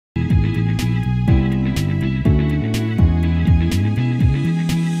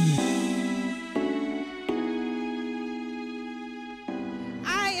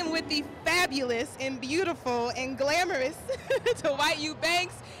fabulous and beautiful and glamorous Dwight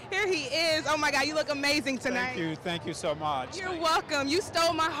Eubanks. Here he is. Oh my God, you look amazing tonight. Thank you so much. You're welcome. You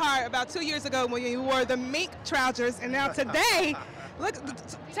stole my heart about 2 years ago when you wore the mink trousers, and now today, look,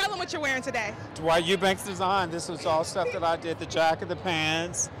 tell them what you're wearing today. Dwight Eubanks design. This was all stuff that I did, the jacket, the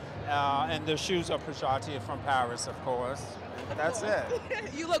pants, and the shoes are Prajati from Paris, of course. That's it.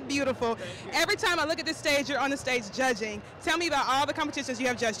 You look beautiful. Every time I look at this stage, you're on the stage judging. Tell me about all the competitions you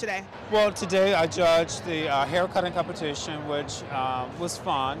have judged today. Well, today I judged the haircutting competition, which was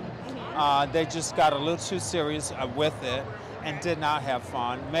fun. They just got a little too serious with it and did not have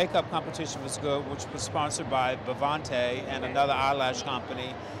fun. Makeup competition was good, which was sponsored by Bavante and another eyelash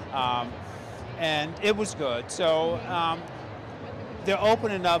company, and it was good. So. They're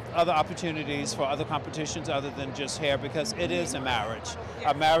opening up other opportunities for other competitions other than just hair, because it is a marriage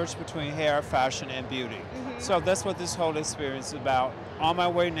between hair, fashion, and beauty. So that's what this whole experience is about. On my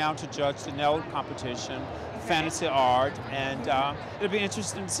way now to judge the nail competition, fantasy art, and it'll be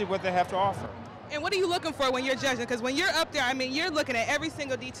interesting to see what they have to offer. And what are you looking for when you're judging? Because when you're up there, I mean, you're looking at every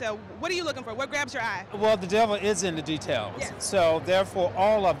single detail. What are you looking for? What grabs your eye? Well, the devil is in the details. Yes. So therefore,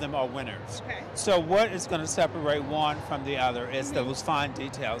 all of them are winners. Okay. So what is going to separate one from the other is those fine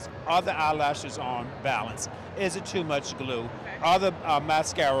details. Are the eyelashes on balance? Is it too much glue? Okay. Are the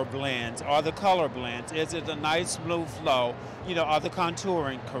mascara blends? Are the color blends? Is it a nice blue flow? You know, are the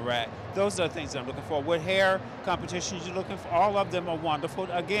contouring correct? Those are the things I'm looking for. With hair competitions, you're looking for, all of them are wonderful,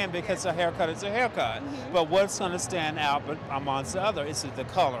 again, because a haircut is a haircut. But what's going to stand out amongst the other? Is it the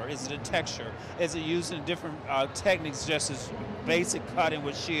color? Is it the texture? Is it using different techniques, just as basic cutting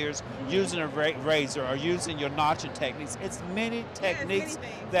with shears, using a razor, or using your notching techniques? It's many techniques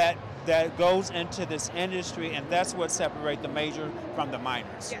that goes into this industry, and that's what separates the major from the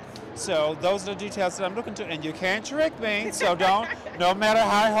minors. Yes. So those are the details that I'm looking to, and you can't trick me, so don't, no matter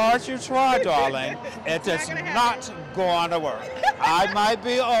how hard you try, darling, it is not going to work. I might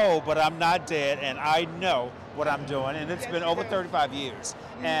be old, but I'm not dead, and I know what I'm doing, and it's been over 35 years.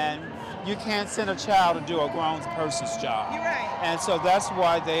 And you can't send a child to do a grown person's job. You're right. And so that's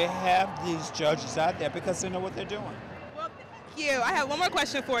why they have these judges out there, because they know what they're doing. Well, thank you. I have one more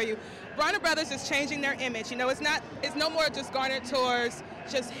question for you. Bronner Bros is changing their image. You know, it's no more just garnered towards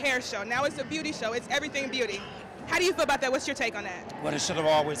just hair show. Now it's a beauty show. It's everything beauty. How do you feel about that? What's your take on that? Well, it should have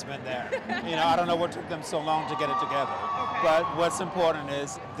always been there. You know, I don't know what took them so long to get it together. Okay. But what's important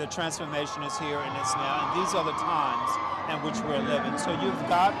is the transformation is here and it's now, and these are the times in which we're living. So you've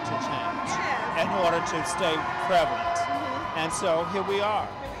got to change in order to stay prevalent. And so here we are.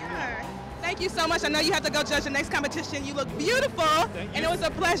 Thank you so much. I know you have to go judge the next competition. You look beautiful, and it was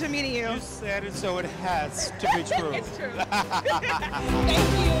a pleasure meeting you. You said it, so it has to be true. It's true.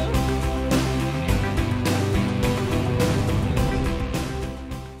 Thank you.